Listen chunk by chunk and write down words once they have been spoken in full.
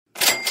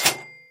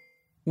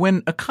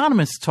When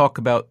economists talk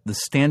about the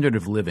standard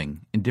of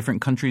living in different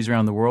countries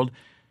around the world,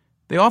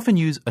 they often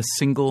use a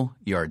single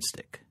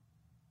yardstick,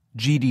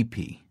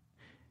 GDP.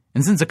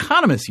 And since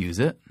economists use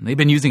it, they've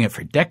been using it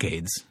for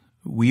decades,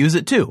 we use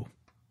it too.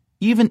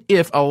 Even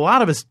if a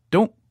lot of us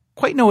don't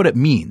quite know what it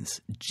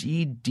means.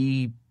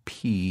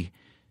 GDP.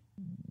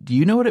 Do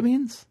you know what it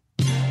means?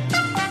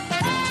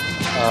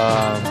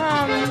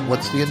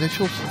 What's the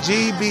initials?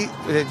 G,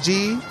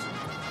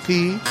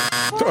 P.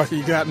 Oh,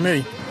 you got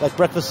me. Like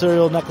breakfast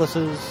cereal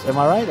necklaces. Am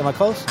I right? Am I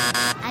close?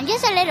 I'm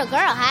just a little girl.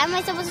 How am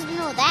I supposed to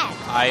know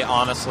that? I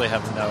honestly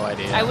have no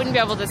idea. I wouldn't be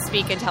able to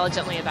speak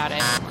intelligently about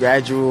it.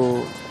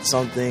 Gradual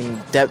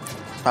something depth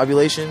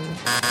population.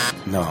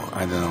 No,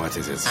 I don't know what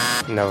it is.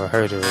 Never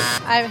heard of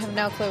it. I have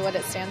no clue what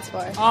it stands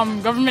for.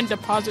 Government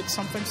deposit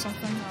something. I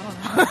don't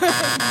know.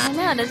 I don't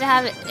know. Does it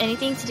have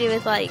anything to do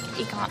with, like,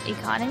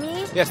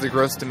 economy? Yes, the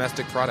gross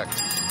domestic product.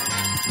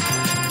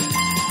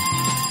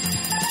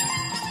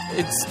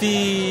 It's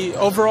the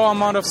overall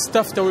amount of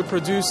stuff that we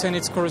produce and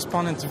its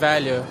correspondent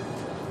value.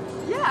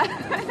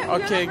 Yeah.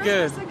 Okay,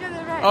 good.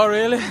 Right. Oh,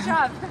 really? Good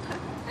job.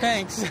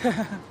 Thanks.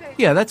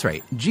 Yeah, that's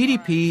right.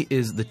 GDP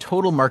is the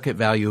total market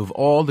value of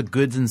all the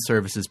goods and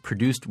services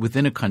produced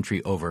within a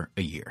country over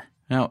a year.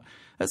 Now,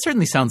 that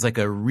certainly sounds like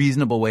a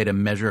reasonable way to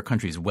measure a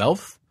country's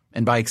wealth,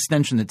 and by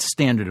extension, its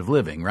standard of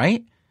living,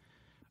 right?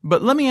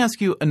 But let me ask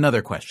you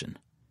another question.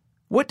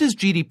 What does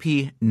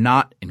GDP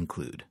not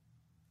include?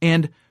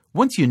 And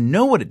once you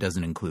know what it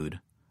doesn't include,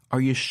 are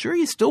you sure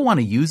you still want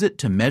to use it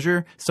to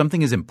measure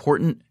something as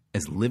important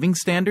as living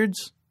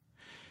standards?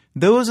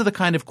 Those are the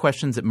kind of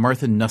questions that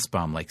Martha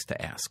Nussbaum likes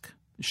to ask.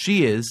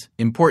 She is,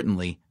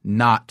 importantly,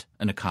 not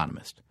an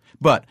economist.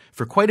 But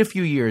for quite a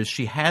few years,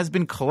 she has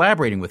been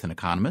collaborating with an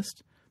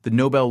economist, the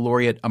Nobel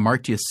laureate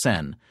Amartya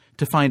Sen,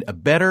 to find a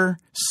better,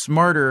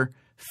 smarter,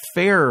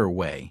 fairer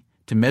way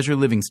to measure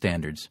living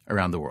standards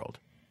around the world.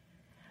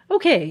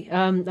 Okay,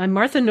 I'm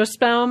Martha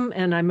Nussbaum,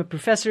 and I'm a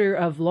professor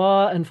of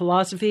law and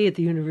philosophy at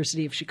the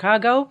University of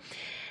Chicago.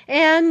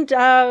 And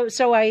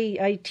so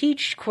I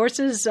teach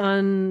courses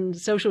on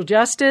social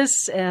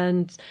justice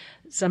and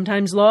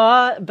sometimes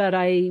law, but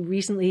I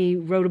recently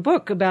wrote a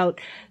book about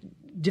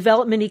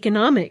development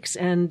economics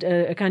and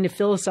a kind of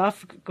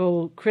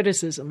philosophical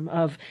criticism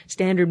of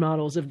standard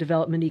models of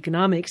development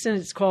economics, and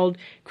it's called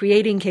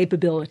Creating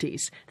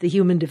Capabilities, the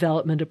Human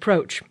Development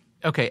Approach.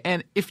 Okay,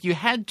 and if you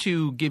had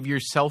to give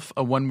yourself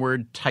a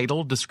one-word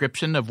title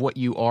description of what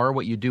you are,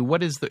 what you do,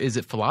 what is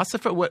it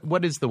philosopher?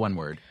 What is the one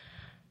word?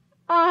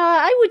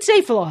 I would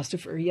say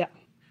philosopher, yeah.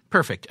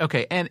 Perfect.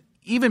 Okay, and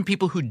even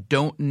people who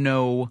don't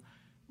know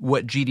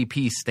what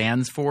GDP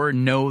stands for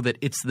know that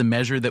it's the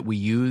measure that we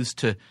use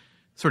to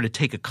sort of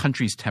take a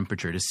country's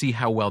temperature to see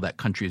how well that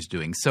country is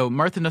doing. So,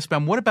 Martha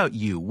Nussbaum, what about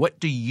you? What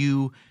do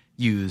you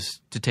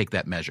use to take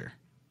that measure?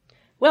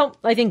 Well,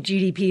 I think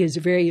GDP is a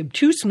very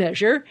obtuse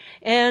measure,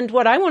 and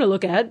what I want to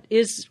look at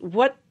is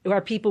what are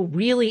people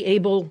really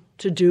able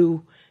to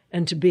do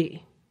and to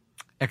be.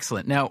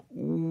 Excellent. Now,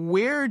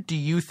 where do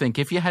you think,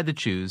 if you had to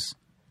choose,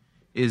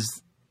 is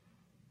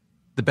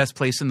the best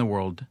place in the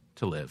world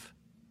to live?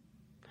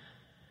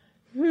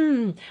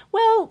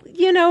 Well,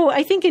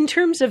 I think in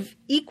terms of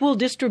equal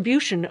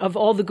distribution of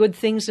all the good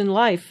things in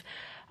life,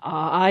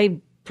 I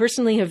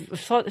personally have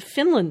thought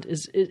Finland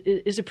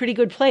is a pretty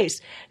good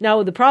place.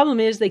 Now, the problem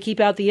is they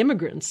keep out the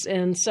immigrants.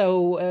 And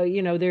so,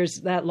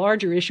 there's that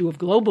larger issue of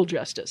global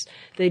justice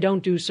they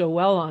don't do so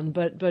well on.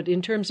 But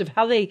in terms of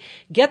how they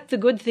get the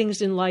good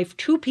things in life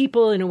to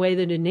people in a way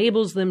that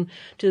enables them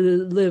to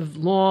live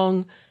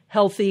long,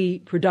 healthy,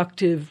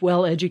 productive,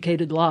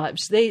 well-educated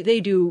lives,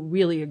 they do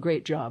really a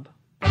great job.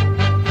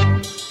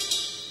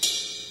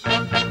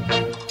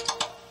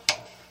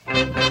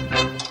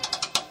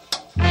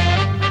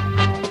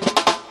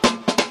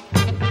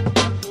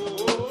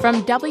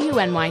 From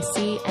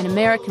WNYC and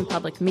American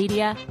Public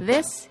Media,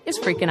 this is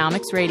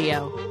Freakonomics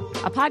Radio,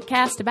 a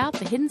podcast about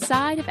the hidden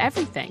side of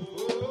everything.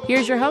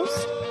 Here's your host,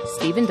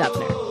 Stephen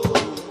Dubner.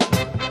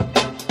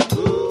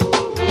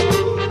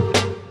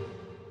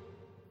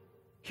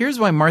 Here's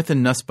why Martha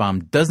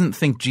Nussbaum doesn't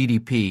think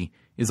GDP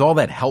is all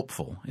that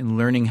helpful in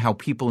learning how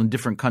people in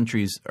different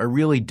countries are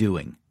really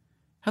doing,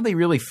 how they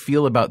really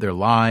feel about their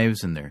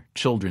lives and their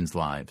children's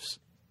lives.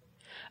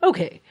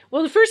 Okay.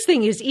 Well, the first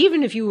thing is,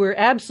 even if you were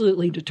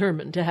absolutely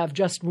determined to have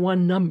just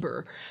one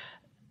number,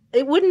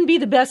 it wouldn't be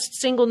the best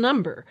single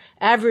number.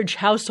 Average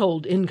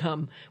household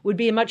income would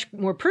be a much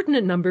more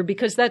pertinent number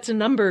because that's a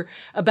number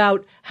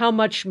about how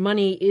much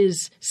money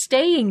is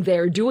staying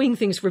there, doing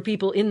things for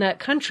people in that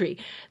country.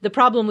 The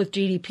problem with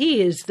GDP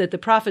is that the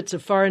profits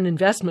of foreign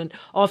investment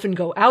often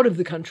go out of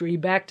the country,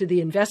 back to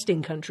the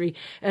investing country.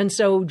 And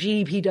so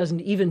GDP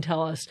doesn't even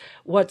tell us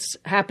what's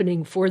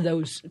happening for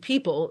those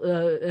people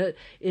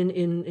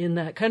in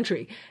that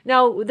country.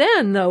 Now,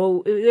 then,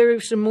 though, there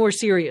are some more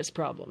serious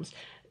problems.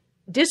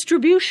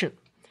 Distribution.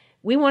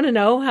 We want to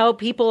know how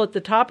people at the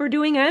top are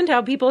doing and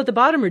how people at the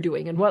bottom are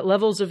doing and what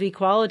levels of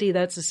equality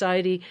that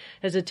society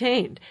has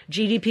attained.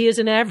 GDP is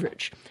an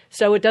average,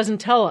 so it doesn't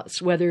tell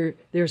us whether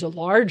there's a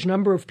large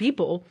number of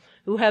people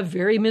who have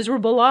very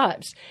miserable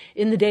lives.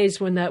 In the days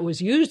when that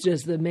was used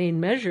as the main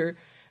measure,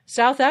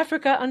 South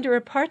Africa under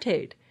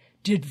apartheid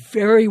did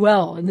very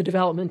well in the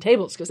development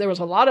tables because there was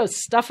a lot of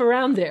stuff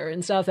around there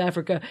in South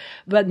Africa,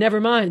 but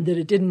never mind that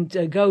it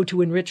didn't go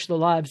to enrich the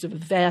lives of a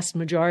vast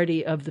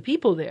majority of the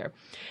people there.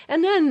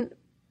 And then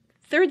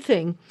third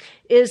thing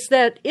is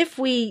that if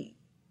we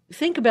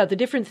think about the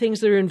different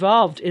things that are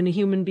involved in a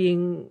human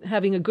being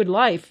having a good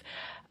life,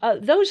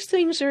 those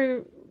things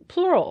are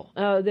plural.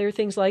 There are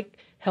things like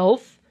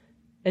health,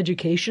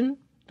 education,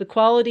 the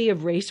quality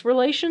of race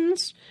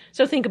relations.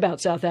 So think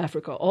about South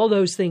Africa. All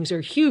those things are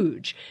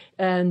huge,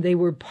 and they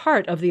were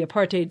part of the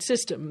apartheid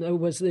system. There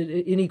was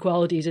the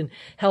inequalities in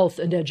health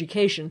and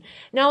education.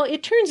 Now,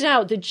 it turns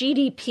out that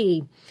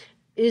GDP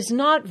is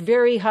not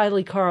very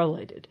highly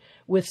correlated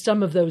with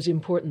some of those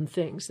important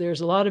things.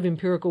 There's a lot of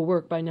empirical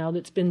work by now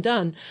that's been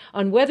done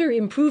on whether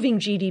improving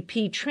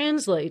GDP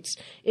translates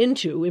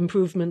into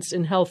improvements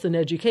in health and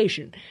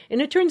education.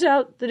 And it turns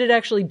out that it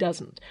actually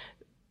doesn't,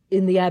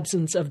 in the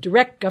absence of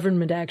direct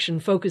government action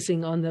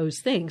focusing on those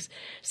things.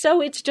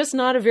 So it's just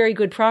not a very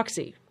good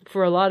proxy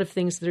for a lot of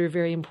things that are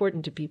very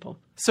important to people.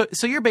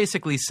 So you're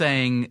basically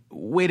saying,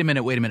 wait a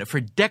minute.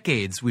 For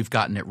decades, we've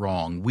gotten it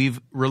wrong.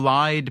 We've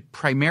relied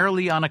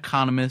primarily on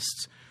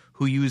economists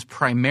who use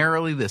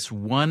primarily this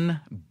one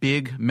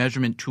big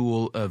measurement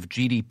tool of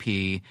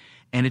GDP,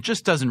 and it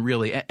just doesn't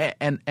really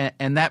and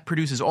that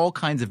produces all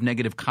kinds of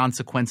negative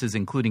consequences,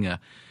 including a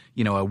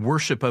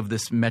worship of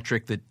this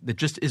metric that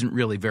just isn't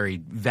really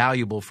very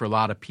valuable for a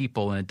lot of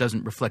people, and it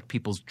doesn't reflect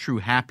people's true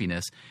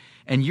happiness.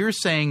 And you're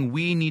saying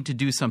we need to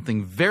do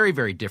something very,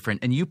 very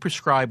different, and you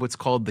prescribe what's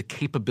called the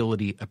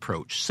capability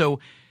approach.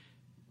 So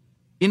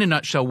in a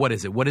nutshell, what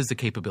is it? What is the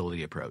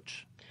capability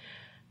approach?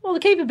 Well, the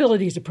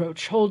capabilities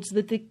approach holds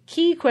that the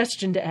key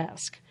question to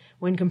ask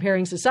when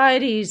comparing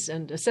societies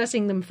and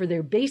assessing them for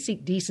their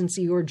basic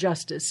decency or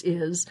justice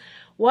is,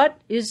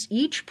 what is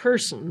each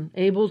person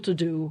able to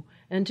do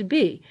and to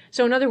be?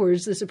 So in other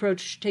words, this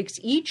approach takes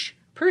each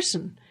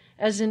person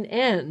as an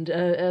end,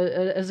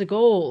 as a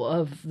goal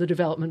of the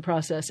development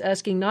process,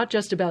 asking not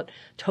just about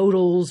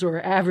totals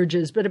or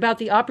averages, but about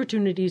the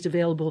opportunities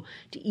available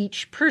to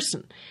each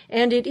person.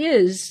 And it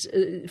is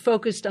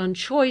focused on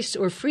choice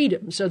or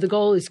freedom. So the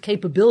goal is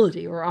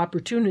capability or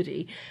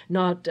opportunity,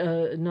 not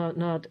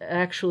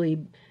actually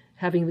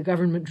having the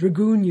government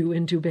dragoon you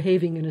into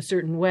behaving in a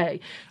certain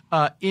way.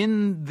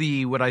 In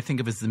what I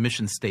think of as the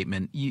mission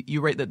statement, you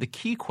write that the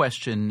key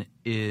question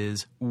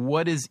is,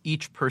 what is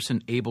each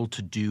person able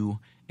to do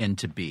and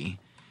to be?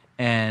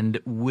 And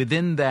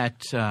within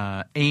that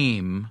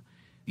aim,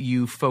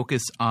 you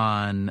focus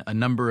on a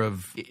number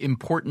of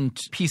important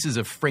pieces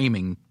of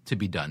framing to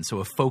be done. So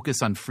a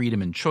focus on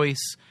freedom and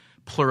choice,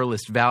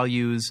 pluralist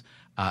values,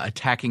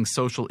 attacking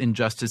social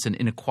injustice and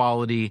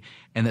inequality,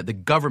 and that the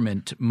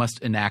government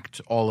must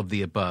enact all of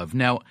the above.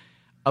 Now,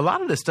 a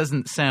lot of this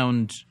doesn't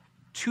sound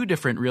too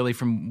different really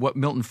from what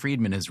Milton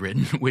Friedman has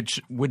written,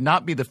 which would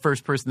not be the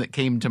first person that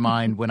came to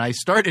mind when I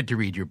started to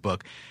read your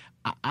book.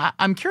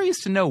 I'm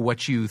curious to know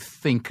what you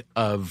think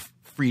of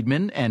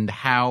Friedman and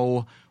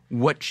how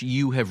what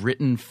you have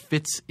written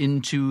fits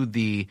into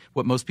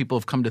what most people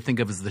have come to think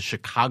of as the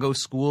Chicago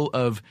School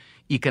of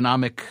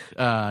economic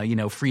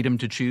freedom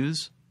to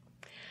choose.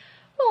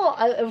 Well,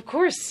 of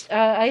course,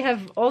 I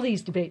have all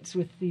these debates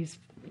with these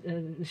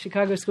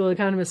Chicago School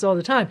economists all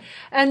the time.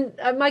 And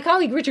my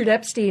colleague Richard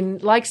Epstein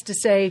likes to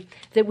say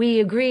that we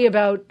agree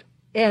about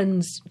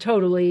ends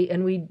totally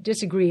and we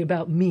disagree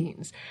about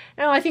means.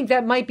 Now, I think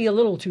that might be a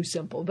little too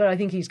simple, but I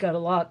think he's got a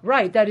lot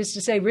right. That is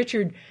to say,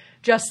 Richard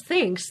just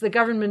thinks the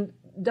government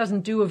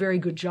doesn't do a very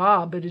good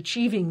job at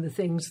achieving the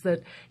things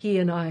that he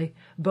and I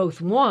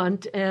both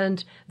want,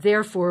 and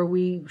therefore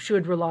we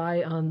should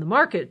rely on the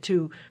market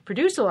to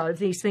produce a lot of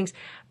these things.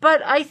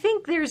 But I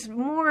think there's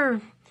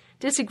more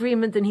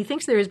disagreement than he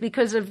thinks there is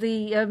because of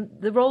the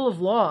role of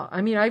law.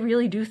 I mean, I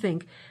really do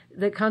think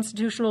that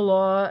constitutional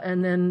law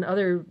and then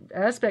other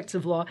aspects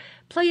of law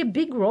play a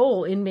big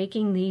role in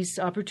making these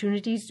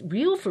opportunities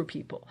real for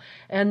people,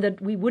 and that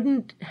we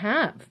wouldn't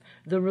have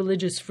the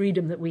religious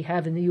freedom that we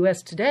have in the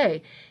U.S.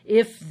 today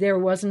if there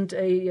wasn't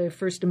a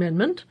First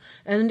Amendment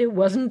and it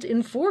wasn't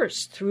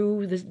enforced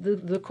through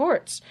the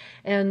courts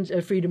and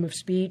freedom of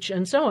speech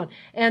and so on.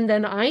 And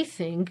then I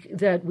think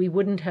that we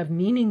wouldn't have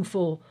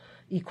meaningful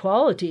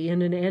equality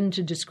and an end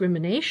to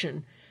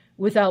discrimination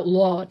without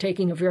law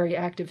taking a very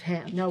active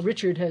hand. Now,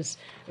 Richard has,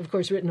 of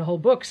course, written a whole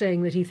book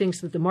saying that he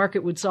thinks that the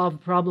market would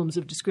solve problems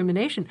of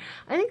discrimination.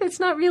 I think that's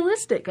not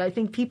realistic. I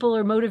think people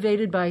are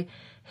motivated by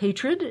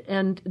hatred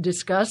and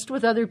disgust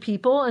with other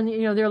people, and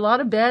there are a lot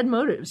of bad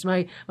motives.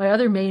 My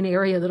other main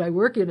area that I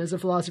work in as a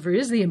philosopher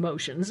is the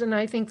emotions, and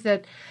I think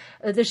that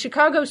the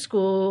Chicago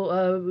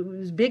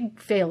School's big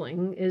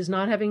failing is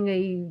not having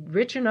a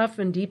rich enough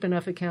and deep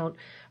enough account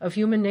of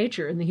human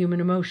nature and the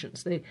human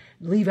emotions. They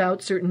leave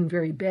out certain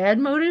very bad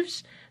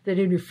motives that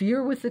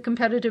interfere with the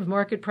competitive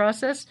market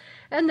process,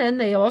 and then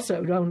they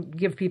also don't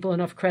give people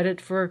enough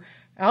credit for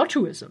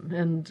altruism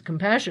and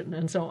compassion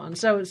and so on.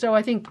 So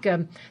I think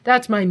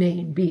that's my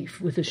main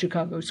beef with the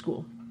Chicago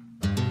School.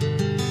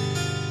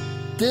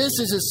 This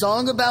is a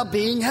song about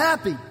being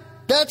happy.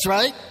 That's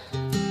right.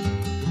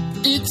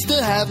 It's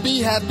the Happy,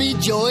 Happy,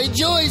 Joy,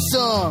 Joy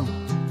song.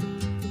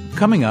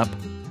 Coming up,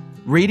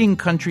 rating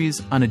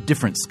countries on a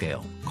different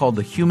scale called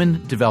the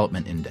Human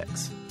Development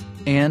Index.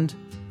 And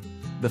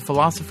the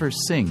philosopher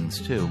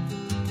sings, too.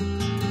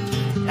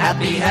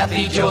 Happy,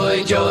 happy,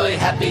 joy, joy,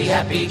 happy,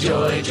 happy,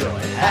 joy, joy.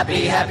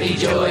 Happy, happy,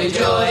 joy,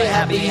 joy,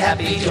 happy,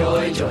 happy,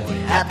 joy, joy.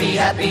 Happy,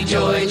 happy,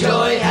 joy,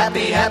 joy,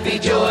 happy, happy,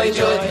 joy,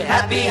 joy.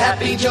 Happy,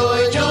 happy,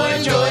 joy,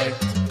 joy, joy.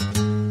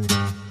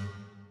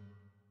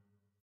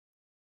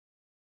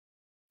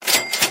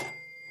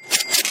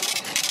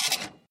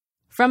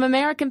 From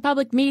American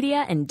Public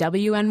Media and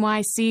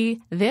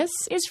WNYC, this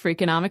is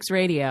Freakonomics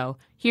Radio.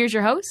 Here's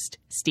your host,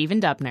 Stephen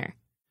Dubner.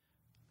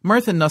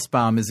 Martha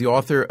Nussbaum is the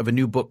author of a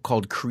new book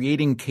called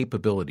Creating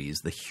Capabilities,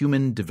 The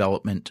Human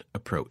Development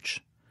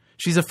Approach.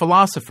 She's a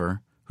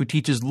philosopher who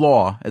teaches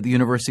law at the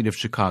University of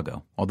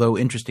Chicago, although,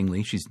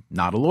 interestingly, she's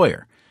not a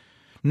lawyer.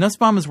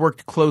 Nussbaum has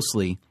worked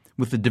closely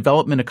with the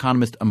development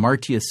economist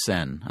Amartya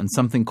Sen on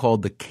something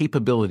called the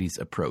Capabilities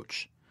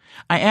Approach.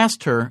 I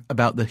asked her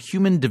about the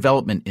Human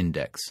Development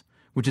Index,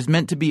 which is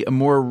meant to be a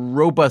more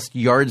robust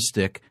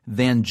yardstick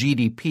than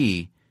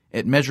GDP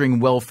at measuring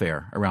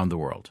welfare around the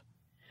world.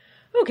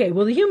 Okay,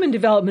 well, the Human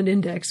Development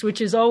Index,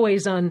 which is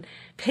always on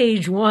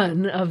page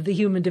 1 of the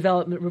Human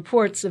Development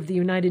Reports of the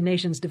United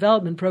Nations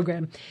Development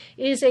Program,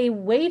 is a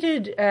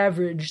weighted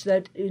average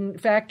that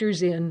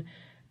factors in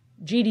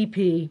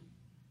GDP,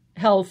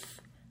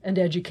 health, and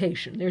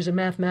education. There's a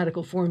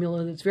mathematical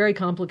formula that's very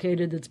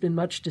complicated, that's been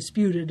much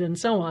disputed, and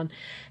so on.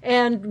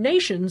 And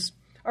nations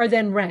are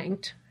then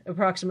ranked.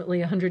 Approximately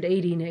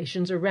 180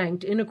 nations are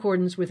ranked in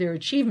accordance with their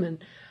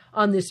achievement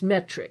on this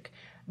metric.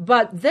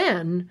 But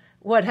then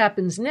what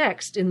happens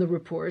next in the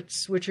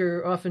reports, which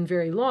are often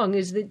very long,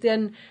 is that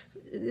then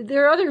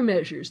there are other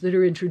measures that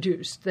are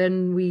introduced.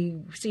 Then we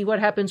see what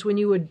happens when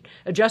you would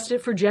adjust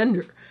it for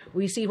gender.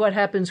 We see what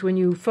happens when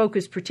you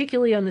focus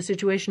particularly on the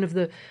situation of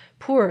the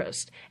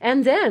poorest.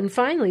 And then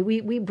finally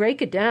we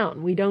break it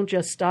down. We don't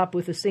just stop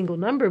with a single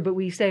number, but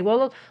we say,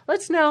 well,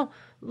 let's now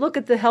look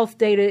at the health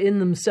data in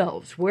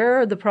themselves. Where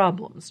are the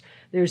problems?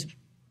 There's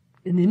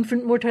an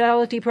infant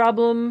mortality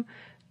problem,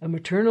 a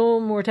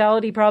maternal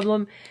mortality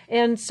problem.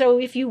 And so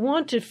if you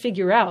want to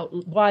figure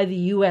out why the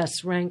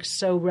U.S. ranks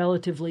so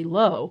relatively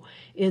low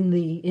in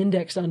the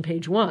index on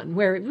page 1,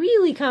 where it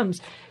really comes,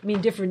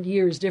 different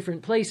years,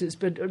 different places,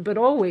 but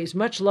always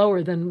much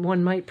lower than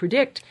one might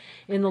predict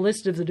in the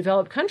list of the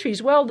developed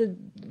countries, well, the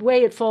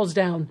way it falls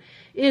down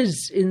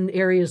is in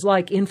areas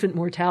like infant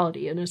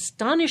mortality, an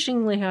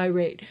astonishingly high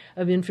rate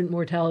of infant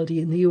mortality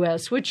in the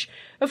U.S., which,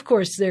 of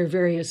course, there are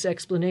various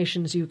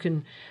explanations you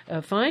can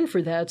find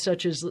for that,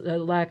 such as a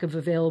lack of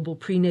available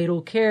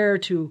prenatal care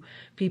to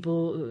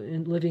people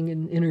living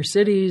in inner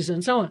cities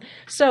and so on.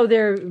 So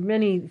there are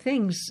many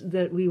things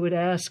that we would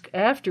ask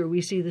after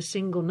we see the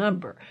single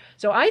number.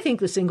 So I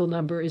think the single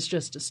number is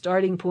just a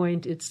starting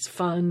point. It's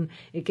fun.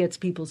 It gets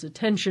people's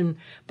attention.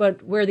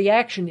 But where the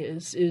action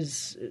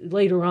is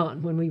later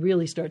on when we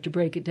really start to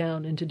break it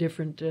down into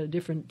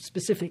different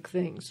specific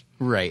things.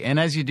 Right. And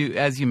as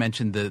you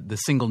mentioned, the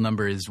single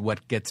number is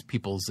what gets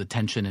people's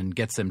attention and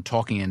gets them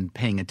talking and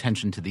paying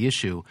attention to the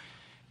issue.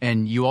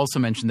 And you also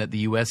mentioned that the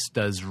U.S.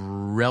 does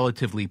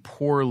relatively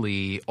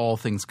poorly, all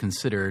things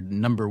considered,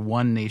 number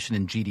 1 nation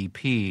in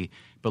GDP,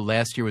 but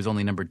last year was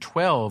only number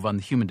 12 on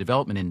the Human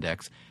Development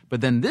Index.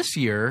 But then this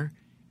year,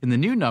 in the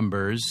new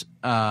numbers,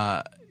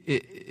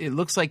 it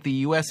looks like the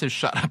U.S. has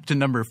shot up to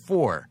number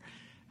 4.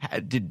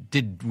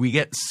 Did we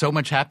get so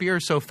much happier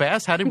so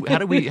fast? How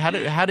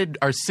did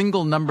our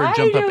single number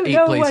jump up 8 places? I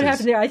don't know what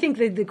happened there. I think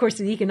that, of course,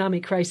 the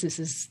economic crisis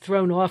has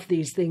thrown off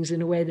these things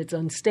in a way that's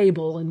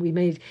unstable, and we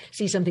may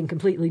see something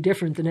completely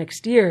different the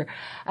next year.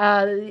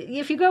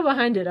 If you go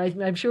behind it,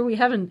 I'm sure we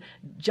haven't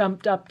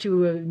jumped up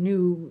to a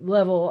new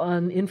level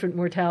on infant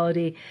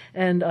mortality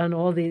and on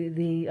all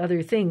the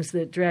other things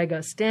that drag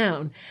us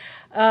down.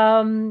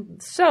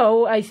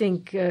 So I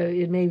think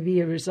it may be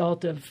a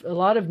result of a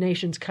lot of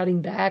nations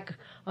cutting back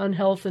on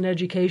health and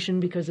education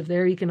because of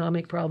their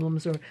economic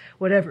problems or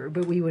whatever,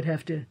 but we would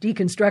have to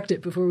deconstruct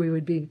it before we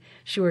would be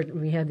sure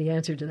we had the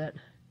answer to that.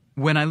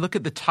 When I look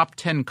at the top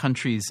 10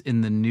 countries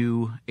in the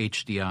new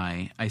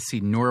HDI, I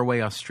see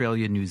Norway,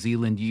 Australia, New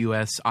Zealand,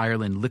 U.S.,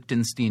 Ireland,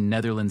 Liechtenstein,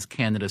 Netherlands,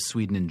 Canada,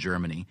 Sweden, and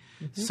Germany.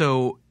 Mm-hmm.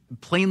 So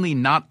plainly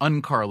not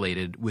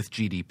uncorrelated with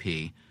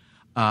GDP.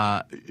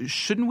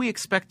 Shouldn't we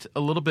expect a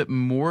little bit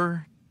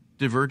more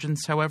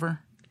divergence,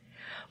 however?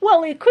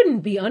 Well, it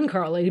couldn't be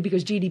uncorrelated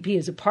because GDP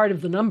is a part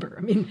of the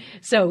number.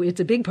 So it's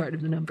a big part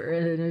of the number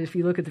if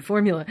you look at the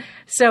formula.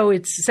 So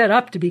it's set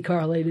up to be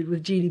correlated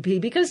with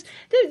GDP because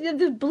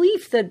the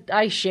belief that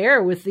I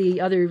share with the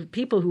other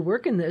people who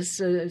work in this,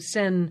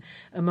 Sen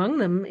among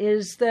them,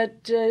 is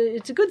that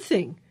it's a good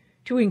thing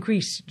to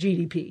increase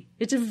GDP.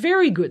 It's a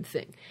very good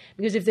thing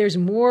because if there's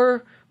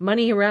more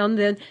money around,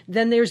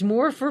 then there's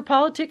more for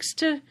politics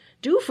to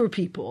do for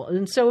people.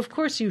 And so, of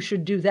course, you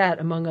should do that,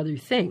 among other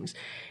things.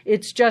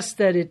 It's just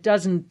that it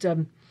doesn't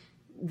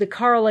the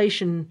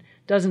correlation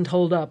doesn't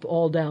hold up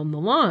all down the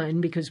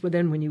line, because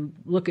then when you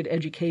look at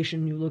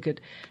education, you look at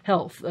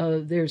health,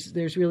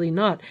 there's really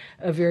not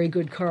a very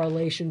good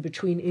correlation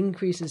between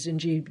increases in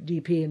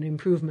GDP and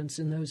improvements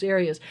in those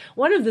areas.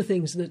 One of the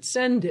things that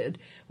Sen did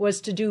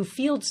was to do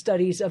field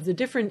studies of the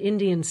different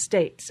Indian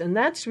states, and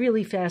that's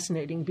really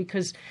fascinating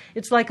because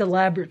it's like a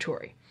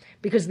laboratory.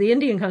 Because the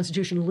Indian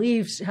Constitution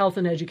leaves health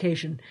and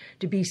education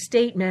to be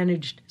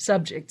state-managed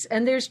subjects,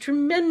 and there's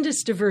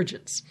tremendous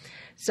divergence.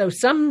 So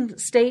some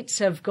states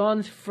have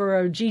gone for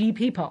a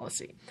GDP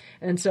policy.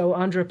 And so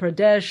Andhra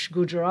Pradesh,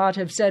 Gujarat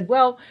have said,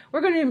 well,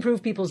 we're going to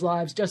improve people's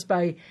lives just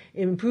by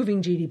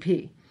improving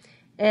GDP.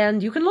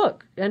 And you can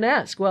look and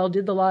ask, well,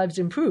 did the lives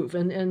improve?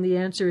 And the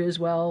answer is,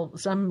 well,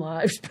 some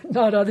lives, but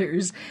not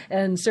others.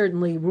 And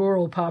certainly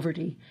rural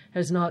poverty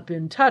has not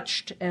been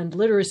touched, and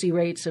literacy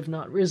rates have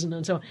not risen.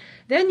 And so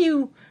then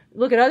you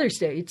look at other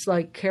states,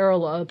 like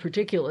Kerala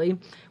particularly,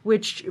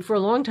 which for a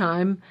long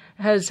time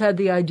has had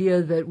the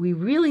idea that we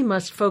really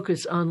must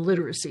focus on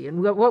literacy.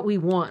 And what we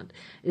want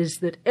is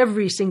that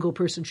every single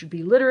person should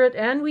be literate,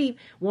 and we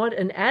want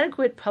an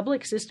adequate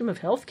public system of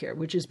healthcare,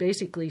 which is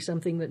basically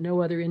something that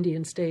no other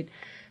Indian state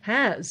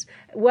has.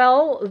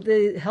 Well,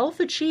 the health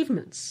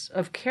achievements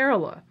of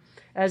Kerala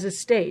as a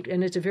state,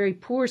 and it's a very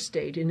poor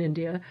state in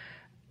India,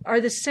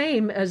 are the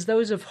same as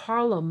those of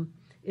Harlem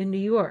in New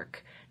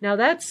York. Now,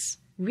 that's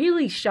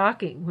really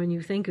shocking when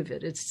you think of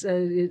it. It's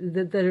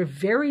that a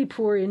very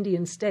poor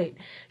Indian state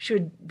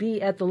should be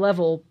at the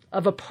level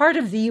of a part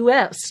of the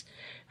U.S.,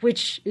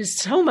 which is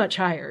so much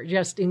higher,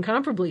 just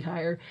incomparably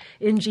higher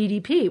in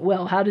GDP.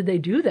 Well, how did they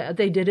do that?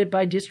 They did it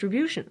by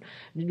distribution,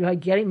 by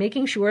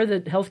making sure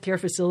that healthcare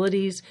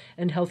facilities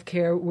and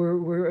healthcare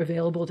were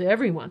available to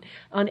everyone.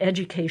 On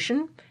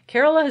education,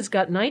 Kerala has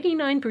got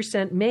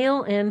 99%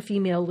 male and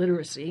female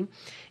literacy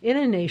in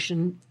a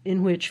nation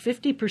in which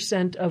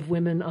 50% of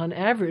women on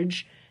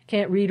average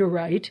can't read or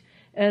write,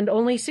 and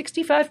only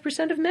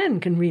 65% of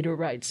men can read or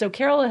write. So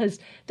Kerala has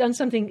done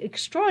something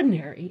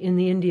extraordinary in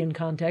the Indian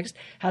context.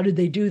 How did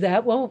they do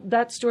that? Well,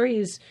 that story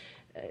is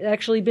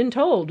actually been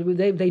told.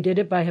 They did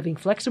it by having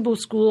flexible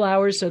school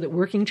hours so that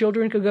working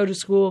children could go to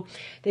school.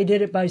 They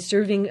did it by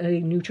serving a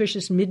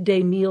nutritious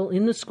midday meal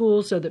in the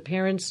school so that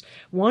parents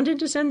wanted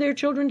to send their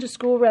children to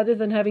school rather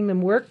than having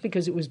them work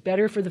because it was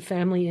better for the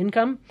family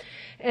income.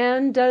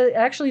 And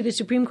actually, the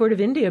Supreme Court of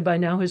India by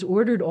now has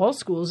ordered all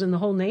schools in the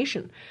whole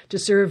nation to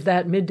serve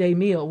that midday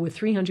meal with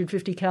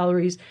 350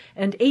 calories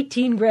and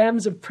 18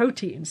 grams of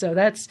protein. So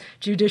that's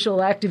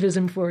judicial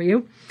activism for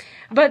you.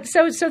 But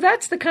so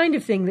that's the kind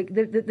of thing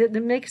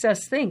that makes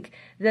us think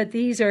that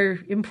these are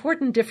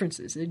important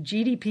differences, that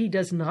GDP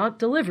does not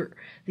deliver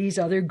these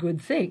other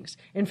good things.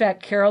 In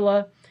fact,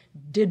 Kerala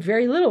did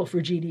very little for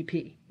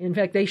GDP. In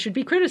fact, they should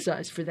be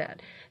criticized for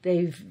that.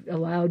 They've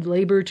allowed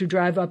labor to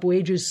drive up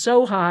wages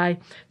so high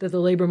that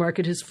the labor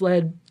market has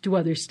fled to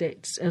other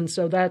states. And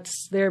so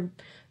that's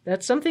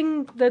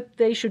something that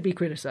they should be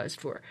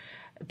criticized for.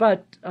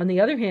 But on the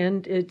other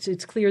hand,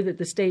 it's clear that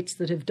the states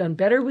that have done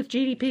better with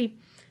GDP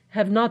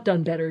have not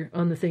done better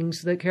on the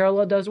things that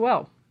Kerala does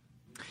well.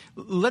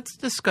 Let's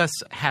discuss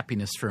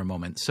happiness for a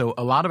moment. So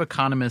a lot of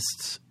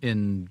economists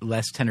in the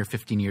last 10 or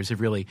 15 years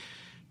have really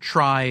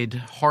tried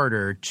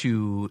harder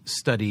to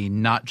study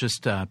not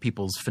just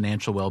people's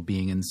financial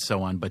well-being and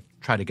so on, but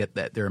try to get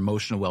their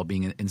emotional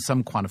well-being in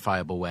some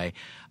quantifiable way.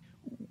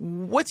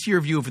 What's your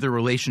view of the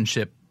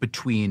relationship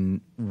between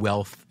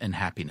wealth and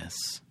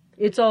happiness?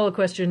 It's all a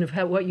question of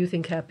what you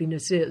think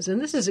happiness is. And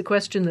this is a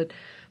question that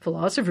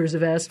philosophers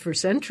have asked for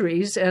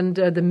centuries. And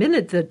the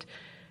minute that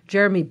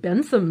Jeremy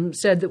Bentham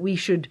said that we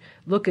should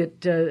look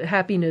at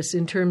happiness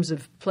in terms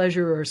of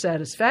pleasure or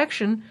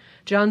satisfaction,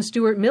 John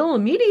Stuart Mill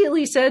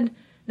immediately said,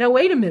 now,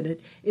 wait a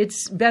minute,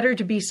 it's better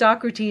to be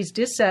Socrates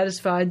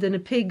dissatisfied than a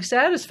pig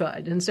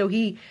satisfied. And so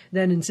he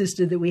then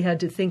insisted that we had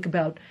to think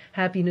about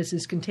happiness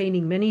as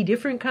containing many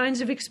different kinds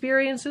of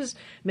experiences,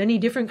 many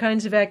different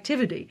kinds of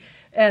activity.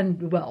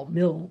 And, well,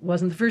 Mill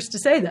wasn't the first to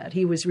say that.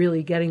 He was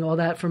really getting all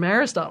that from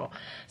Aristotle.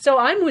 So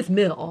I'm with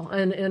Mill,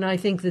 and I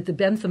think that the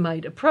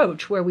Benthamite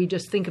approach, where we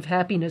just think of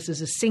happiness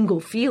as a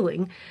single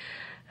feeling,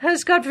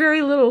 has got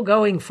very little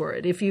going for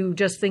it. If you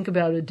just think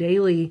about a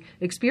daily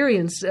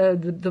experience,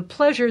 the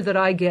pleasure that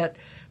I get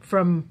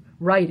from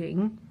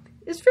writing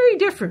is very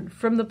different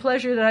from the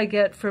pleasure that I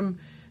get from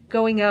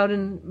going out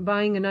and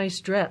buying a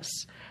nice dress.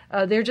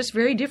 They're just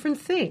very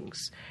different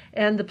things.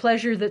 And the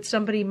pleasure that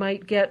somebody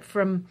might get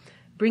from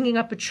bringing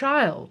up a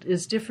child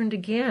is different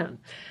again.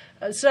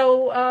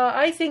 So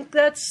I think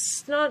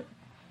that's not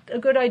a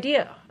good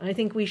idea. I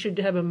think we should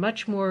have a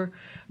much more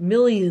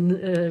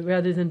Millian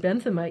rather than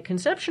Benthamite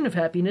conception of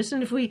happiness.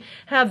 And if we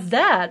have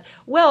that,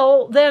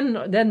 well, then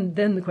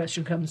the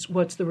question comes,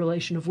 what's the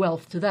relation of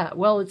wealth to that?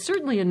 Well, it's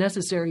certainly a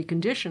necessary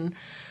condition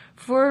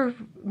for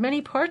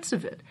many parts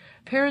of it.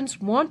 Parents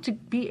want to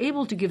be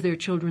able to give their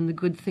children the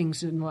good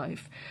things in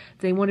life.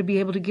 They want to be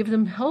able to give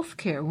them health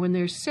care when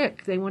they're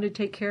sick. They want to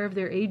take care of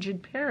their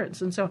aged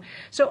parents. And so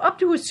up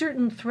to a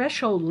certain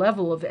threshold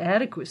level of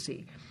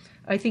adequacy,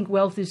 I think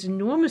wealth is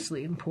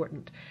enormously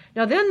important.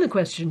 Now, then the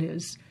question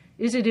is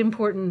it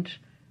important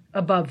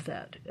above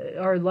that?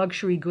 Are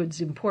luxury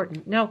goods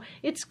important? Now,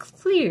 it's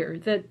clear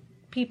that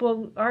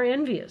people are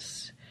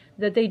envious,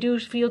 that they do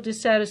feel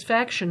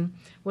dissatisfaction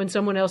when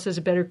someone else has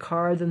a better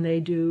car than they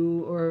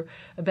do or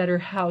a better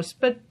house.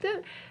 But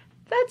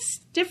that's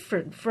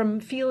different from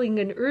feeling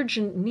an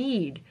urgent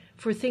need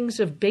for things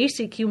of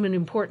basic human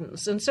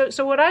importance. And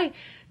so what I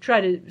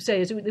try to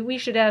say is that we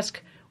should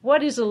ask,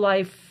 what is a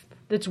life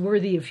that's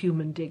worthy of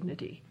human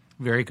dignity?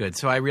 Very good.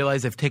 So I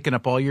realize I've taken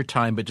up all your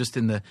time, but just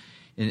in the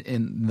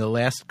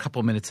last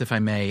couple minutes, if I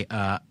may,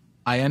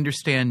 I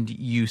understand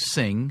you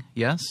sing,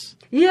 yes?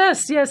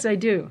 Yes, I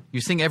do.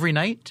 You sing every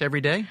night,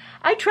 every day?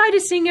 I try to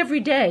sing every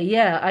day,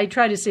 yeah. I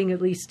try to sing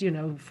at least,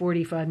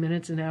 45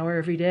 minutes, an hour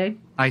every day.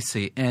 I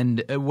see.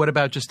 And what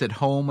about just at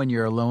home when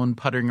you're alone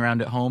puttering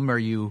around at home? Are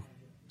you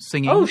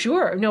singing? Oh,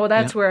 sure. No,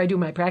 that's where I do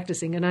my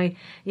practicing. And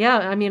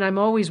I'm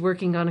always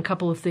working on a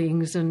couple of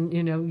things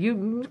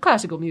and,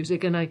 classical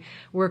music. And I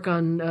work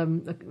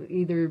on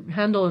either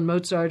Handel and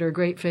Mozart are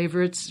great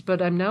favorites,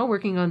 but I'm now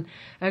working on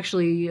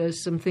actually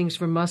some things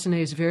from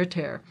Massenet's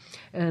Werther.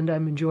 And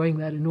I'm enjoying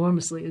that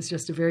enormously. It's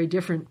just a very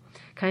different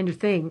kind of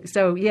thing.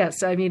 So,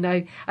 yes, I'm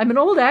an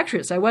old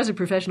actress. I was a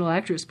professional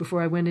actress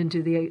before I went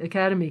into the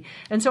academy.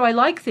 And so I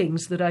like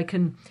things that I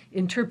can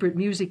interpret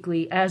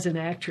musically as an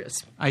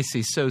actress. I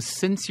see. So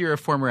since you're a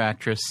former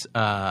actress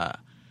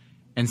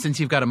and since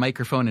you've got a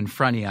microphone in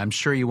front of you, I'm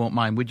sure you won't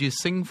mind. Would you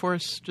sing for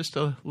us just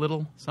a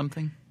little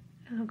something?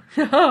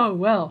 Oh,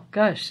 well,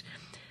 gosh.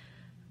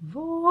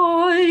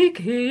 Voi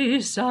che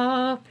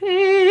sapete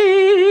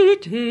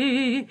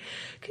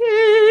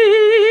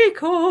che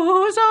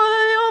cosa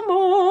è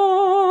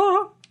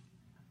amor.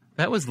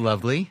 That was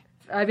lovely.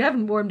 I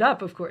haven't warmed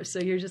up, of course, so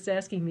you're just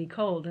asking me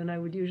cold, and I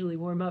would usually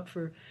warm up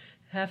for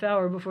half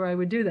hour before I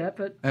would do that.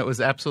 But that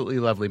was absolutely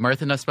lovely.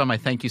 Martha Nussbaum, I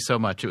thank you so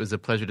much. It was a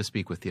pleasure to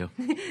speak with you.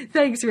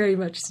 Thanks very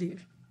much,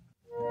 Steve.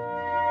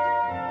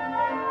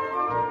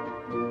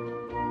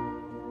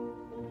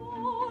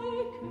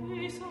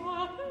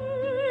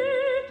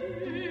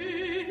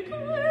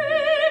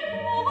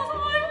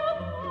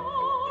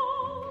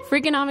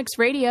 Freakonomics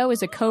Radio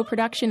is a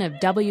co-production of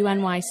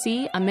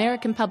WNYC,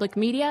 American Public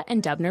Media,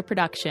 and Dubner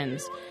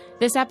Productions.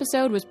 This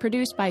episode was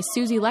produced by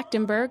Susie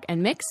Lechtenberg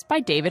and mixed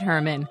by David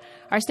Herman.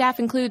 Our staff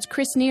includes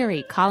Chris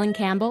Neary, Colin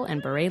Campbell,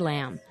 and Beret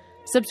Lamb.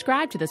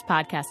 Subscribe to this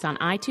podcast on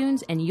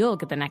iTunes, and you'll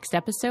get the next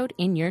episode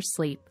in your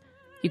sleep.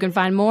 You can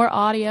find more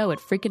audio at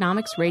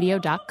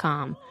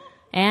Freakonomicsradio.com.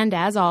 And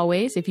as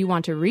always, if you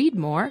want to read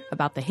more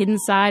about the hidden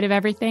side of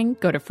everything,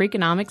 go to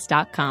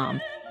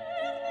Freakonomics.com.